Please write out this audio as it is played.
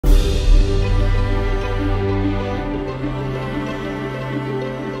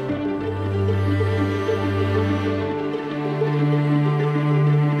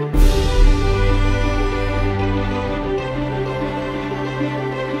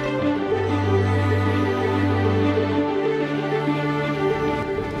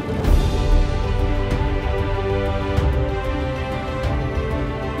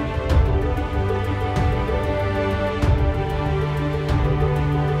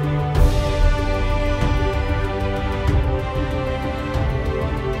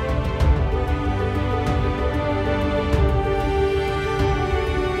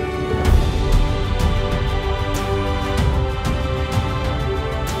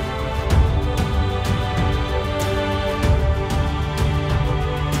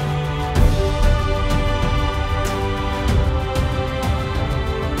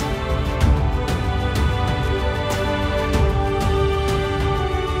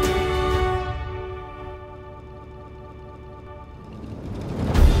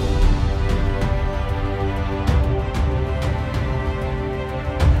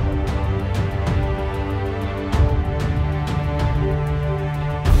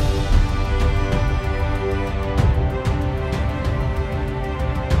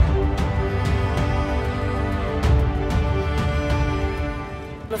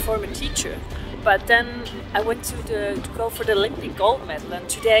teacher. But then I went to go for the Olympic gold medal, and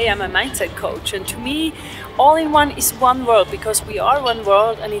today I'm a mindset coach. And to me, all in one is one world, because we are one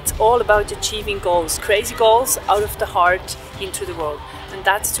world, and it's all about achieving goals, crazy goals out of the heart into the world. And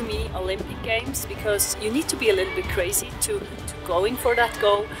that's to me Olympic Games, because you need to be a little bit crazy to going for that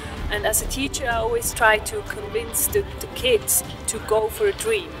goal. And as a teacher, I always try to convince the kids to go for a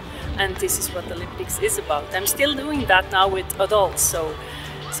dream. And this is what the Olympics is about. I'm still doing that now with adults. So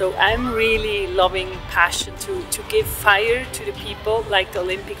I'm really loving passion to give fire to the people, like the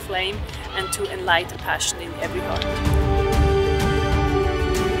Olympic flame, and to enlighten passion in every heart.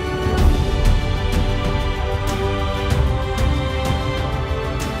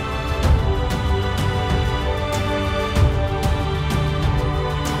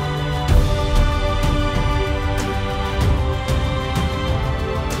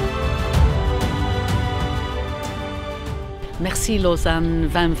 Merci Lausanne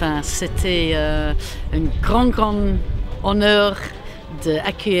 2020, c'était un grand honneur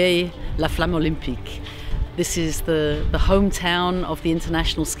d'accueillir la Flamme Olympique. This is the hometown of the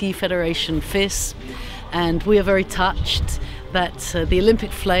International Ski Federation, FIS, and we are very touched that the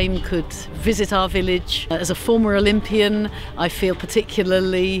Olympic flame could visit our village. As a former Olympian, I feel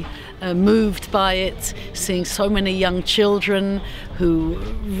particularly moved by it, seeing so many young children who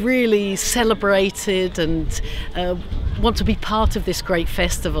really celebrated and want to be part of this great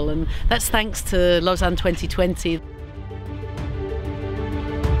festival, and that's thanks to Lausanne 2020.